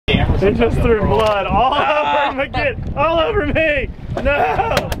He just threw blood all over him again. All over me.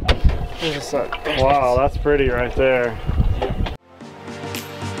 No. Wow, that's pretty right there.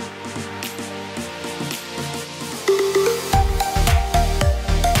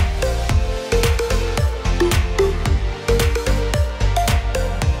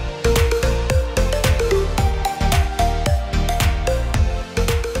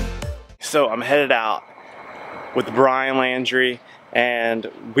 So I'm headed out with Bryan Landrey, and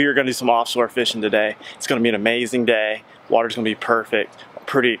we are gonna do some offshore fishing today. It's gonna be an amazing day. Water's gonna be perfect. I'm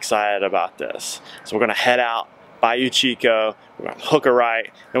pretty excited about this. So we're gonna head out Bayou Chico, we're gonna hook a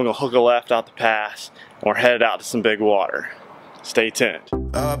right, then we're gonna hook a left out the pass, and we're headed out to some big water. Stay tuned.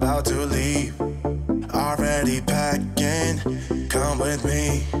 About to leave, already packing. Come with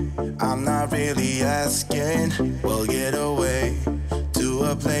me, I'm not really asking. We'll get away to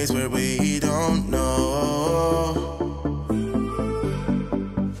a place where we don't know.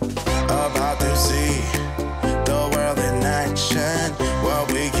 About to see the world in action, what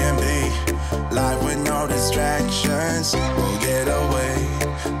we can be, life with no distractions. We'll get away,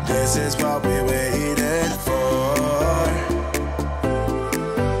 this is what we waited for.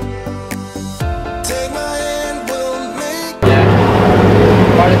 Take my hand, we'll make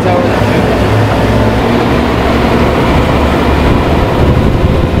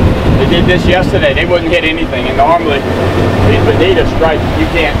They did this yesterday. They wouldn't hit anything, and normally these Bonita stripes, you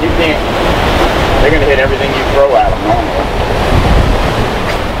can't. They're gonna hit everything you throw at them normally.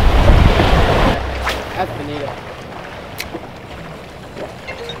 That's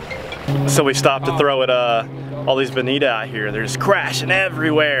Bonita. So we stopped to throw at all these Bonita out here. They're just crashing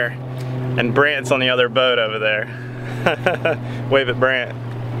everywhere. And Brant's on the other boat over there. Wave at Brant.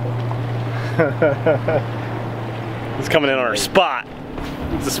 He's coming in on our spot.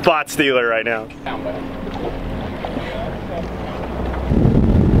 He's a spot stealer right now.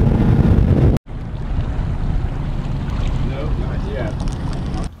 No, not yet.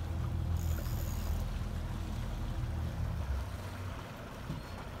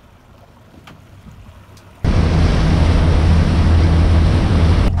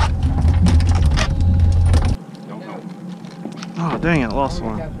 Oh, dang it, lost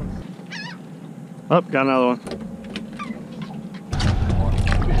one. Oh, got another one.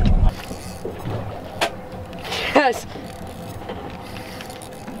 Yes.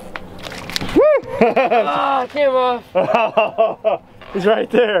 Ah, came off. He's right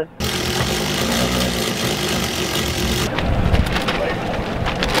there.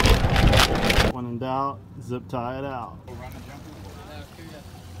 When in doubt, zip tie it out.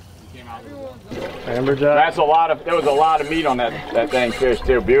 Amberjack. That's a lot of. There was a lot of meat on that dang fish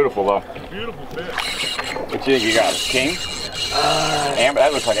too. Beautiful though. Beautiful fish. What you think you got? A king? Amber.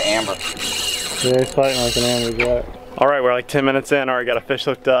 That looks like an amber. Yeah, he's fighting like an amberjack. All right, we're like 10 minutes in. Already got a fish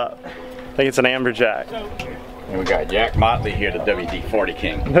hooked up. I think it's an amberjack. And we got Jack.motley here, the WD-40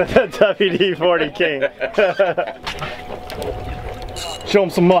 king. The WD-40 king. Show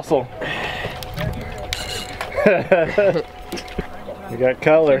him some muscle. We got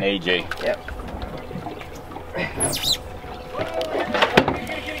color. An AJ. Yep.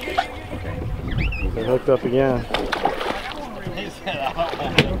 They're hooked up again.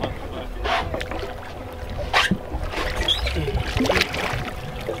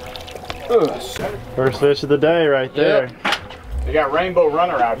 First fish of the day right there. Yep. They got Rainbow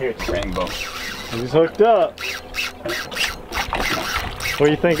Runner out here. It's Rainbow. He's hooked up. What do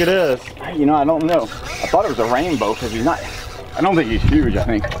you think it is? You know, I don't know. I thought it was a rainbow because he's not. I don't think he's huge.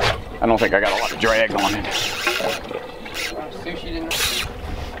 I don't think I got a lot of drag on it.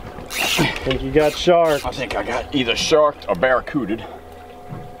 I think you got shark. I think I got either sharked or barracuda.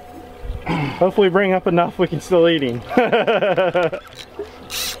 Hopefully bring up enough we can still eat him.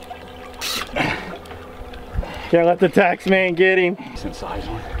 Can't let the tax man get him. Decent size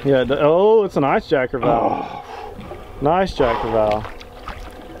one. Yeah, oh, it's an ice jacker valve. Oh. Nice jacker valve.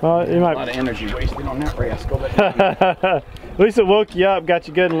 You might. A lot of energy wasted on that rascal. At least it woke you up, got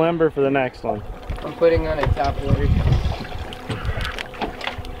you good and limber for the next one. I'm putting on a top water.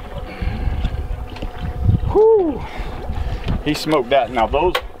 Whew. He smoked that. Now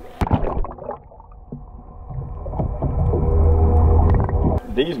those.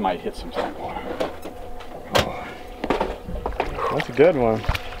 These might hit some saltwater. That's a good one.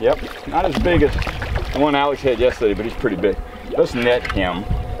 Yep. Not as big as the one Alex had yesterday, but he's pretty big. Let's net him.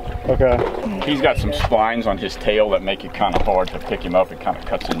 Okay. He's got some spines on his tail that make it kind of hard to pick him up. It kind of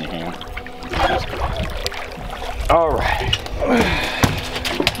cuts in your hand. All right.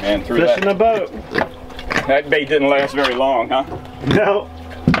 Man, through Fish in the boat. That bait didn't last very long, huh? No.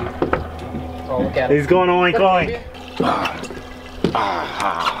 Oh, look at him. He's going oink oink.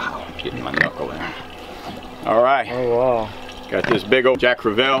 Getting my knuckle in. All right. Oh wow. Got this big old Jack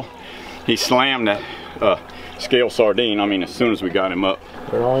Crevalle. He slammed that scale sardine. I mean, as soon as we got him up.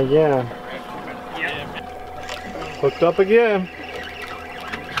 We're on again. Hooked up again.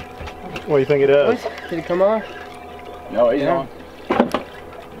 What do you think it is? Did it come off? No, he's on.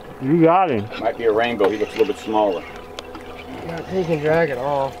 You got him. Might be a rainbow. He looks a little bit smaller. Yeah, he can drag it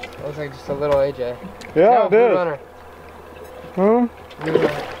off. That looks like just a little AJ. Yeah, no, it is. Runner. Huh? Blue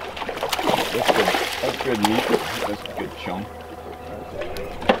runner. That's good meat. That's a good chunk.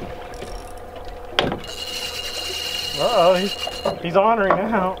 Uh-oh, he's honoring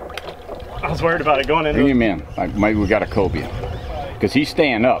out. I was worried about it going into. Bring him in. Like maybe we got a cobia. Because he's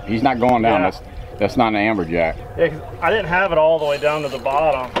staying up. He's not going down. Yeah. That's not an amberjack. Yeah, 'cause I didn't have it all the way down to the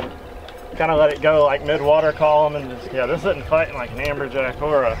bottom. Kind of let it go like mid-water column and just, yeah, this isn't fighting like an amberjack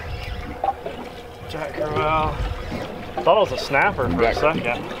or a Jack Crevalle. Thought it was a snapper for a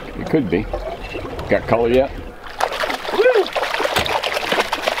second. It could be. Got color yet? Woo!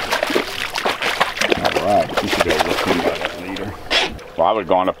 All right. You should be able to look in by that leader. Well, I would have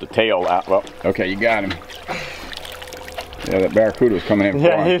gone up the tail out. Well, okay, you got him. Yeah, that Barracuda was coming in.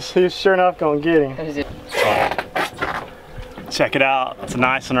 Yeah, he's sure enough gonna get him. That is it. Check it out. It's a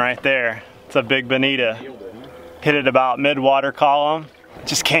nice one right there. It's a big Bonita. Hit it about mid-water column.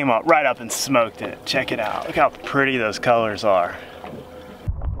 Just came up right up and smoked it. Check it out. Look how pretty those colors are.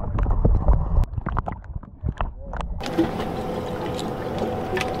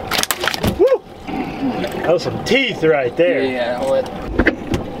 Woo! That was some teeth right there. Yeah, what?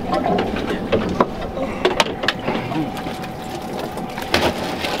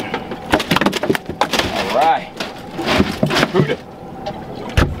 All right. Barracuda.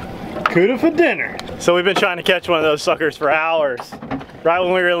 Barracuda for dinner. So we've been trying to catch one of those suckers for hours. Right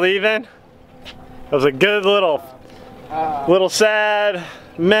when we were leaving, it was a good little sad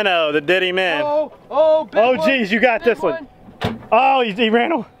minnow that did him in. Oh geez, you got this one. Oh, he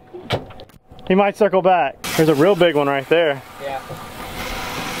ran away. He might circle back. There's a real big one right there. Yeah.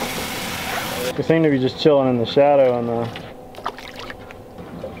 They seem to be just chilling in the shadow on the.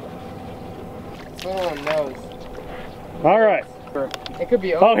 It's one on nose. All right. It could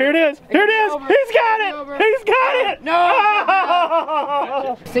be over. Oh, here it is. Here it is. Over. He's got it. He's got it.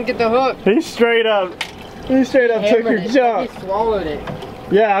 No! Sink at the hook. He straight up took your He junk. swallowed it.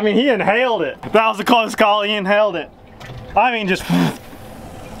 Yeah, I mean, he inhaled it. That was a close call. He inhaled it. I mean, just.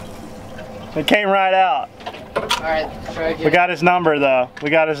 It came right out. All right, let's try again. We got his number, though. We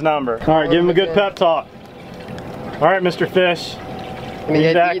got his number. All right, give him a good pep talk. All right, Mr. Fish.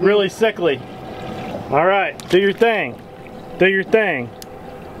 You act really sickly. All right, do your thing. Do your thing.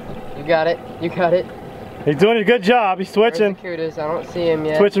 You got it. You got it. He's doing a good job. He's switching. Barracudas. I don't see him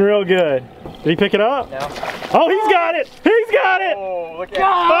yet. Switching real good. Did he pick it up? No. Oh, he's got it. He's got it. Oh, look at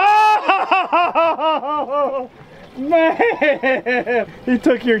Oh, man. He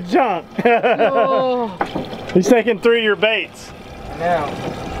took your junk. Oh. He's taking 3 of your baits. Now.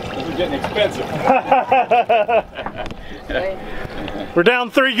 This is getting expensive. We're down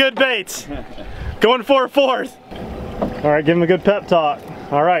 3 good baits. Going for a 4th. All right, give him a good pep talk.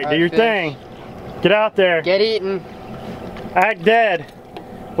 All right, do your thing. Get out there. Get eaten. Act dead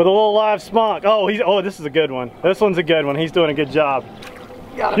with a little live spunk. Oh, this is a good one. This one's a good one. He's doing a good job.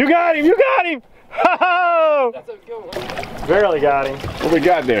 You got him. You got him. Oh! That's a good one. Barely got him. What we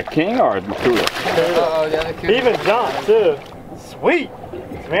got there? King or Barracuda? Uh-oh, the other He even jumped too. Sweet.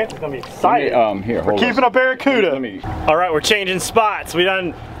 Samantha's gonna be excited. Here, We're keeping a Barracuda. All right, we're changing spots. We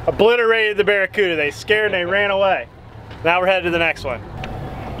done obliterated the Barracuda. They scared and they ran away. Now we're headed to the next one.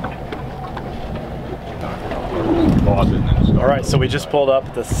 All right, so we just pulled up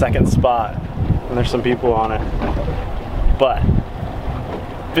at the 2nd spot, and there's some people on it. But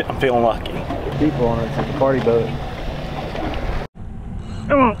I'm feeling lucky. people on it. It's like a party boat.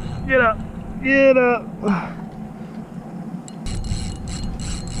 Come on, get up. Get up.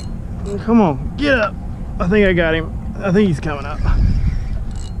 Come on, get up. I think I got him. I think he's coming up.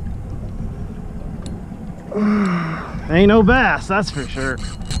 Ain't no bass, that's for sure.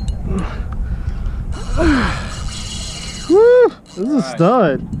 Woo! This is a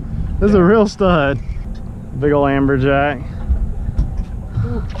stud. This is a real stud. Big ol' amberjack.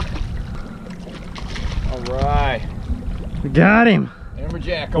 Alright. We got him.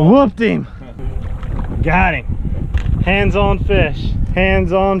 Amberjack. Whooped him. Got him. Hands on fish.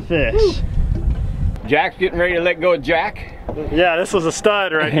 Hands on fish. Woo. Jack's getting ready to let go of Jack. Yeah, this was a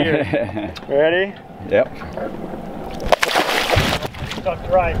stud right here. Ready? Yep. Stuck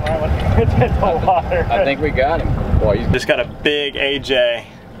right, it's in the water. I think we got him. Boy, he's just got a big AJ.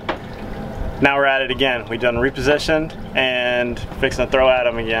 Now we're at it again. We done repositioned and fixing to throw at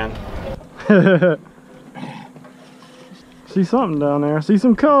him again. See something down there. See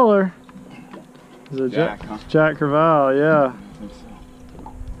some color. Is it Jack, huh? Jack Crevalle, yeah. I think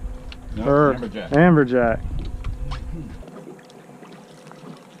so. No, Or amberjack. amberjack.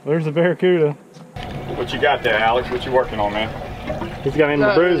 There's a Barracuda. What you got there, Alex? What you working on, man? He's got him in the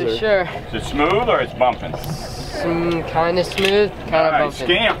Not bruiser. really sure. Is it smooth or it's bumping? Some kind of smooth, kind of bumping.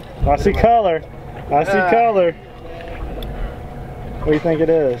 Scamp. I see color. I see color. What do you think it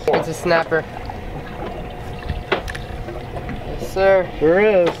is? It's a snapper. Yes, sir. There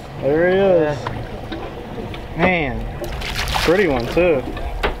is. There he is. Man, pretty one too.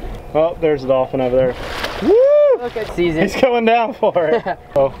 Oh, there's a dolphin over there. Woo! Look at season. He's going down for it.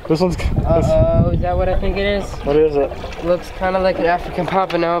 Oh, this one's. Uh-oh, is that what I think it is? What is it? Looks kind of like an African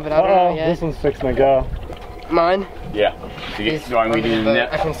Pompano, but I don't know yet. This one's fixing to go. Mine? Yeah. Do I need to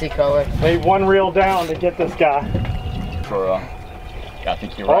net? I can see color. Need one reel down to get this guy. For, I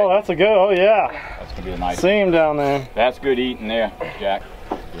think you're right. Oh, that's a good. Oh yeah. That's gonna be a nice. See him down there. That's good eating there, Jack.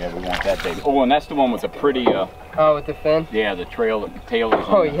 Yeah, we want that baby. Oh, and that's the one with the pretty. Oh, with the fin? Yeah, the tail is on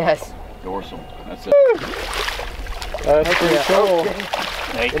Oh, the yes. dorsal. That's it. That's pretty cool.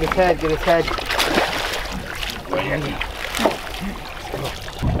 Hey. Get his head, get his head.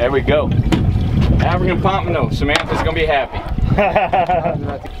 There we go. African Pompano. Samantha's gonna be happy.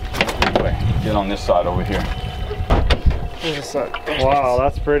 Get on this side over here. Here's the sun. Wow,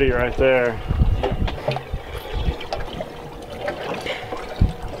 that's pretty right there.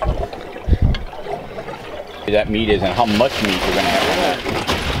 That meat is and how much meat we're gonna have on that.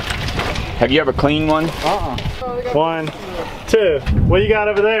 Have you ever cleaned one? One, two. What you got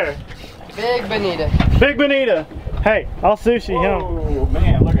over there? Big Bonita. Big Bonita. Hey, I'll sushi him. Oh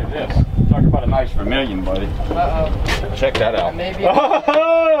man, look at this. Talk about a nice vermilion, buddy. Uh-oh. Check that out. Maybe.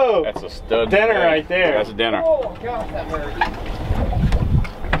 Oh! That's a stud. Dinner right there. That's a dinner. Oh, gosh, that hurt.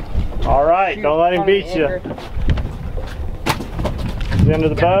 All right, don't let him beat you. Is he under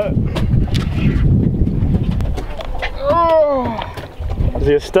the boat? Oh! Is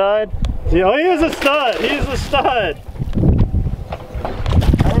he a stud? Oh, he is a stud. He is a stud.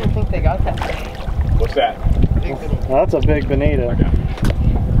 I don't even think they got that big. What's that? Big Bonita. Oh, that's a big Bonita. Okay.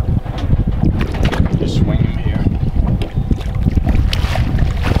 Just swing him here.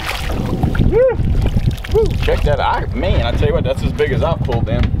 Woo. Woo. Check that out. Man, I tell you what, that's as big as I've pulled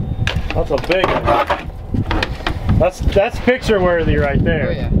in. That's a big one. That's picture worthy right there.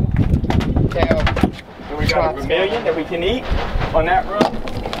 Oh, yeah. Tail. So we got a vermilion that we can eat on that run.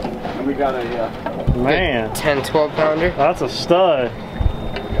 And we got a Man, 10, 12 pounder. that's a stud.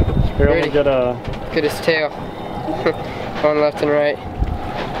 Here, let me get a. Look at his tail. Going left and right.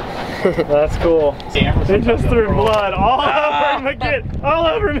 That's cool. He just threw blood all over him again. All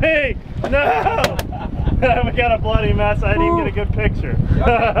over me. No. We got a bloody mess. I didn't even get a good picture.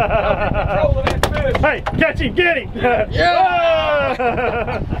 Hey, catch him, get him. Yeah.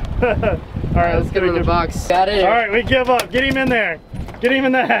 All right, Let's get him in the box. Got it. All right, we give up. Get him in there. Get him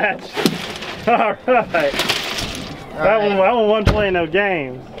in the hatch. All right. That one wasn't playing no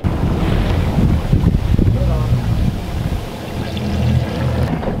games.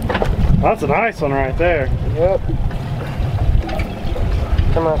 That's a nice one right there. Yep.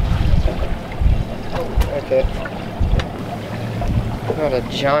 Come on. Okay. Not a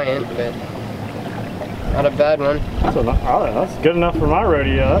giant, but not a bad one. That's good enough for my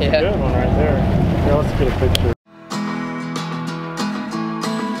rodeo. That's a good one right there. Here, let's get a picture.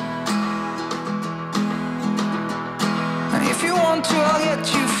 If you want to, I'll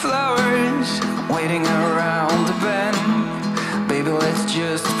get you flowers waiting around the bend. Baby, let's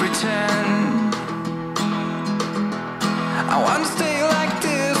just pretend. I want to stay like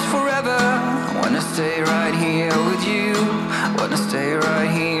this forever. I want to stay right here with you. I want to stay right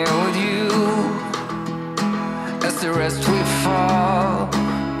here with you. As the rest we fall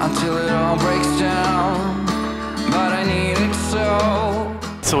until it all breaks down. But I need it so.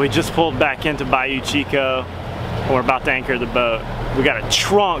 So we just pulled back into Bayou Chico and we're about to anchor the boat. We got a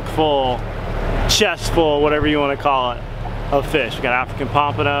trunk full, chest full, whatever you want to call it, of fish. We got African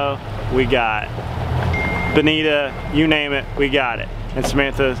Pompano, we got Bonita, you name it, we got it. And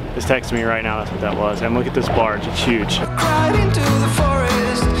Samantha is texting me right now, that's what that was. And look at this barge, it's huge. Right into the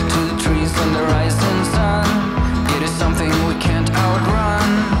forest, to the trees and the rising sun. It is something we can't outrun.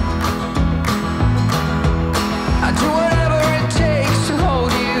 I do whatever it takes to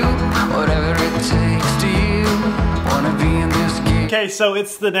hold you, whatever it takes to you. Wanna be in this game. Okay, so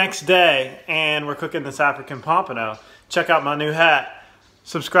it's the next day and we're cooking this African Pompano. Check out my new hat.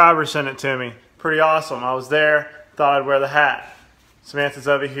 Subscriber sent it to me. Pretty awesome. I was there, thought I'd wear the hat. Samantha's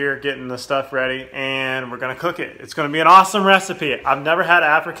over here getting the stuff ready, and we're gonna cook it. It's gonna be an awesome recipe. I've never had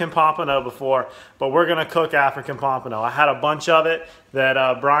African Pompano before, but we're gonna cook African Pompano. I had a bunch of it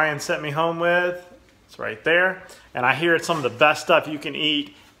that Bryan sent me home with. It's right there. And I hear it's some of the best stuff you can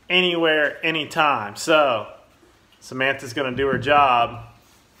eat anywhere, anytime. So Samantha's gonna do her job,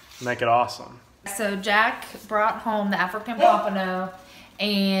 make it awesome. So Jack brought home the African Pompano,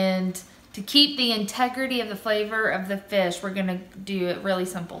 and to keep the integrity of the flavor of the fish, we're gonna do it really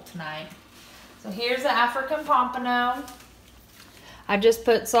simple tonight. So here's the African Pompano. I just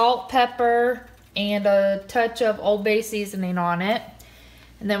put salt, pepper, and a touch of Old Bay seasoning on it.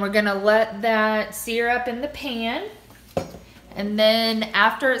 And then we're gonna let that sear up in the pan. And then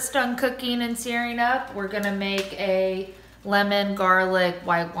after it's done cooking and searing up, we're gonna make a lemon, garlic,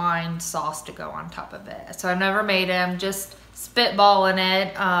 white wine sauce to go on top of it. So I've never made them, just spitballing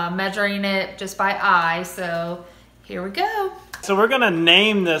it, measuring it just by eye. So here we go. So we're gonna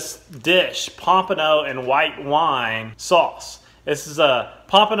name this dish Pompano and White Wine Sauce. This is a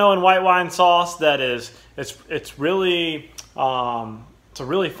Pompano and white wine sauce that is, it's really, it's a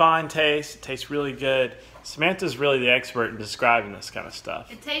really fine taste. It tastes really good. Samantha's really the expert in describing this kind of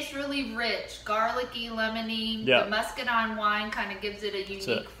stuff. It tastes really rich, garlicky, lemony. Yep. The muscadine wine kind of gives it a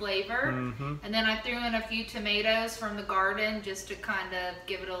unique flavor. And then I threw in a few tomatoes from the garden just to kind of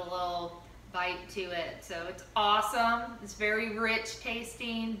give it a little bite to it. So it's awesome. It's very rich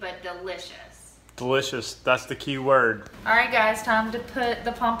tasting, but delicious. Delicious, that's the key word. All right, guys, time to put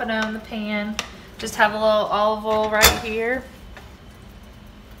the pompano in the pan. Just have a little olive oil right here.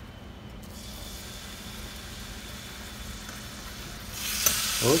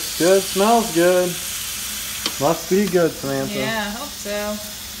 Looks good, smells good. Must be good, Samantha. Yeah, I hope so.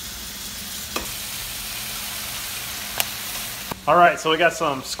 All right, so we got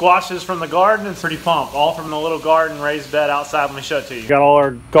some squashes from the garden. It's pretty pumped, all from the little garden raised bed outside. Let me show it to you. Got all our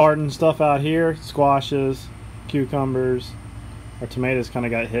garden stuff out here. Squashes, cucumbers. Our tomatoes kind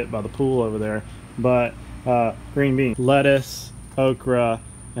of got hit by the pool over there. But green beans, lettuce, okra,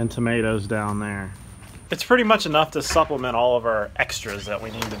 and tomatoes down there. It's pretty much enough to supplement all of our extras that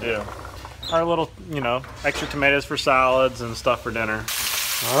we need to do. Our little, you know, extra tomatoes for salads and stuff for dinner.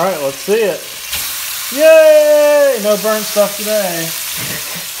 All right, let's see it. Yay! No burnt stuff today.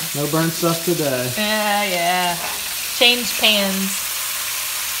 No burnt stuff today. Yeah. Change pans.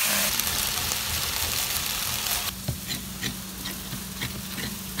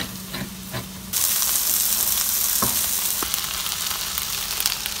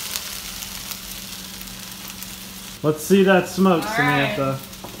 Let's see that smoke, All Samantha. Right.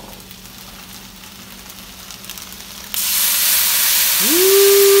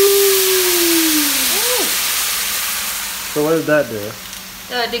 So what did that do?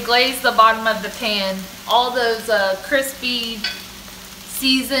 Deglaze the bottom of the pan. All those crispy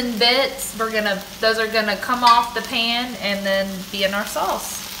seasoned bits, those are gonna come off the pan and then be in our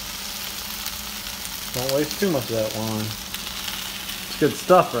sauce. Don't waste too much of that wine. It's good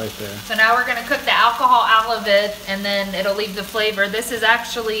stuff right there. So now we're gonna cook the alcohol out of it, and then it'll leave the flavor. This is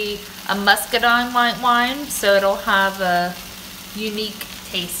actually a muscadine white wine, so it'll have a unique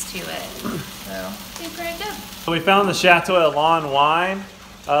taste to it. So it'll be pretty good. So we found the Chateau Elan wine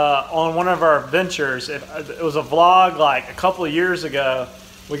on one of our ventures. It was a vlog like a couple of years ago.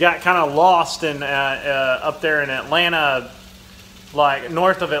 We got kind of lost in up there in Atlanta, like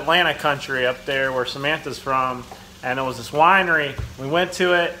north of Atlanta country up there where Samantha's from. And it was this winery. We went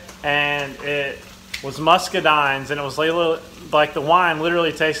to it, and it was muscadines, and it was like the wine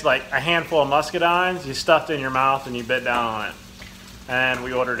literally tasted like a handful of muscadines. You stuffed it in your mouth and you bit down on it. And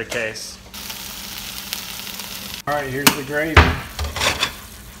we ordered a case. All right, here's the gravy.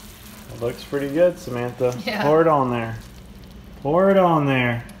 It looks pretty good, Samantha. Yeah. Pour it on there. Pour it on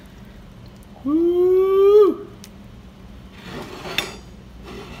there. Woo!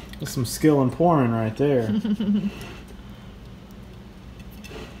 There's some skill in pouring right there.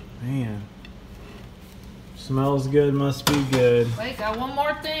 Man. Smells good, must be good. Wait, got one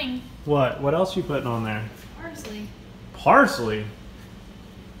more thing. What? What else you putting on there? Parsley. Parsley?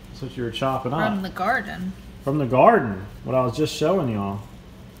 That's what you were chopping up. From the garden. From the garden. What I was just showing y'all.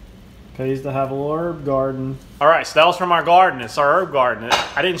 Pays to have a little herb garden. All right, so that was from our garden. It's our herb garden.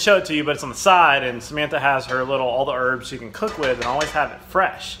 I didn't show it to you, but it's on the side, and Samantha has her all the herbs you can cook with and always have it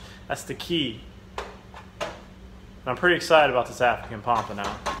fresh. That's the key. And I'm pretty excited about this African Pompano.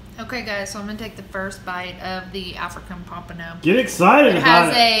 Okay, guys, so I'm gonna take the first bite of the African Pompano. Get excited about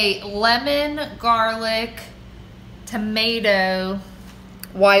it. It has a lemon, garlic, tomato,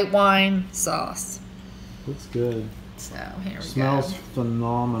 white wine sauce. Looks good. So here we Smells go.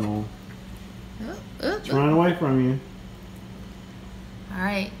 phenomenal. Ooh. It's running away from you. All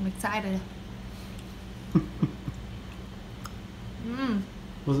right, I'm excited.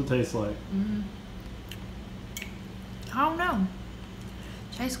 What does it taste like? I don't know.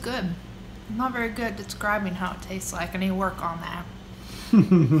 Tastes good. I'm not very good at describing how it tastes like. I need to work on that.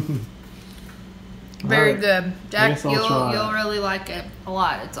 Very good. Jack, you'll really like it a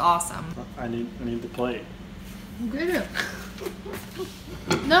lot. It's awesome. I need the plate. Get it.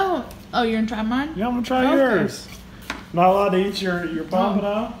 No. Oh, you're gonna try mine? Yeah, I'm gonna try yours. Not allowed to eat your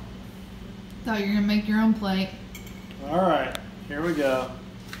pompano? Thought you were gonna make your own plate. Alright, here we go.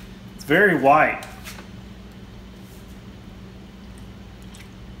 It's very white.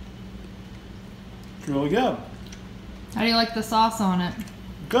 It's really good. How do you like the sauce on it?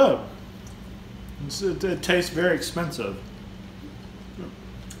 Good. It tastes very expensive.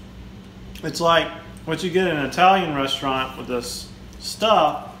 It's like what you get in an Italian restaurant with this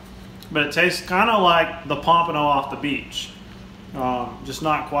stuff, but it tastes kind of like the pompano off the beach. Just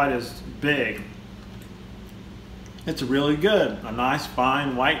not quite as big. It's really good. A nice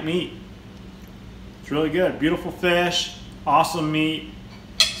fine white meat. It's really good. Beautiful fish, awesome meat.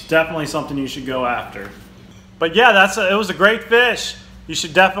 It's definitely something you should go after. But yeah, it was a great fish. You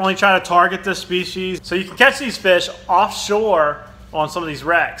should definitely try to target this species. So you can catch these fish offshore on some of these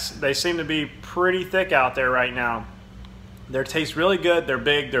wrecks. They seem to be pretty thick out there right now. They taste really good, they're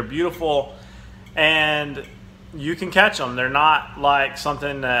big, they're beautiful, and you can catch them. They're not like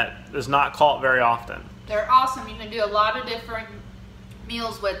something that is not caught very often. They're awesome. You can do a lot of different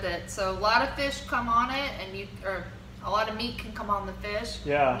meals with it. So a lot of fish come on it, and a lot of meat can come on the fish.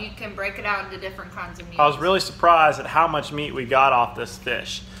 Yeah. And you can break it out into different kinds of meals. I was really surprised at how much meat we got off this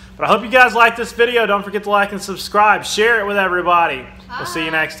fish. But I hope you guys liked this video. Don't forget to like and subscribe. Share it with everybody. We'll see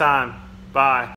you next time. Bye.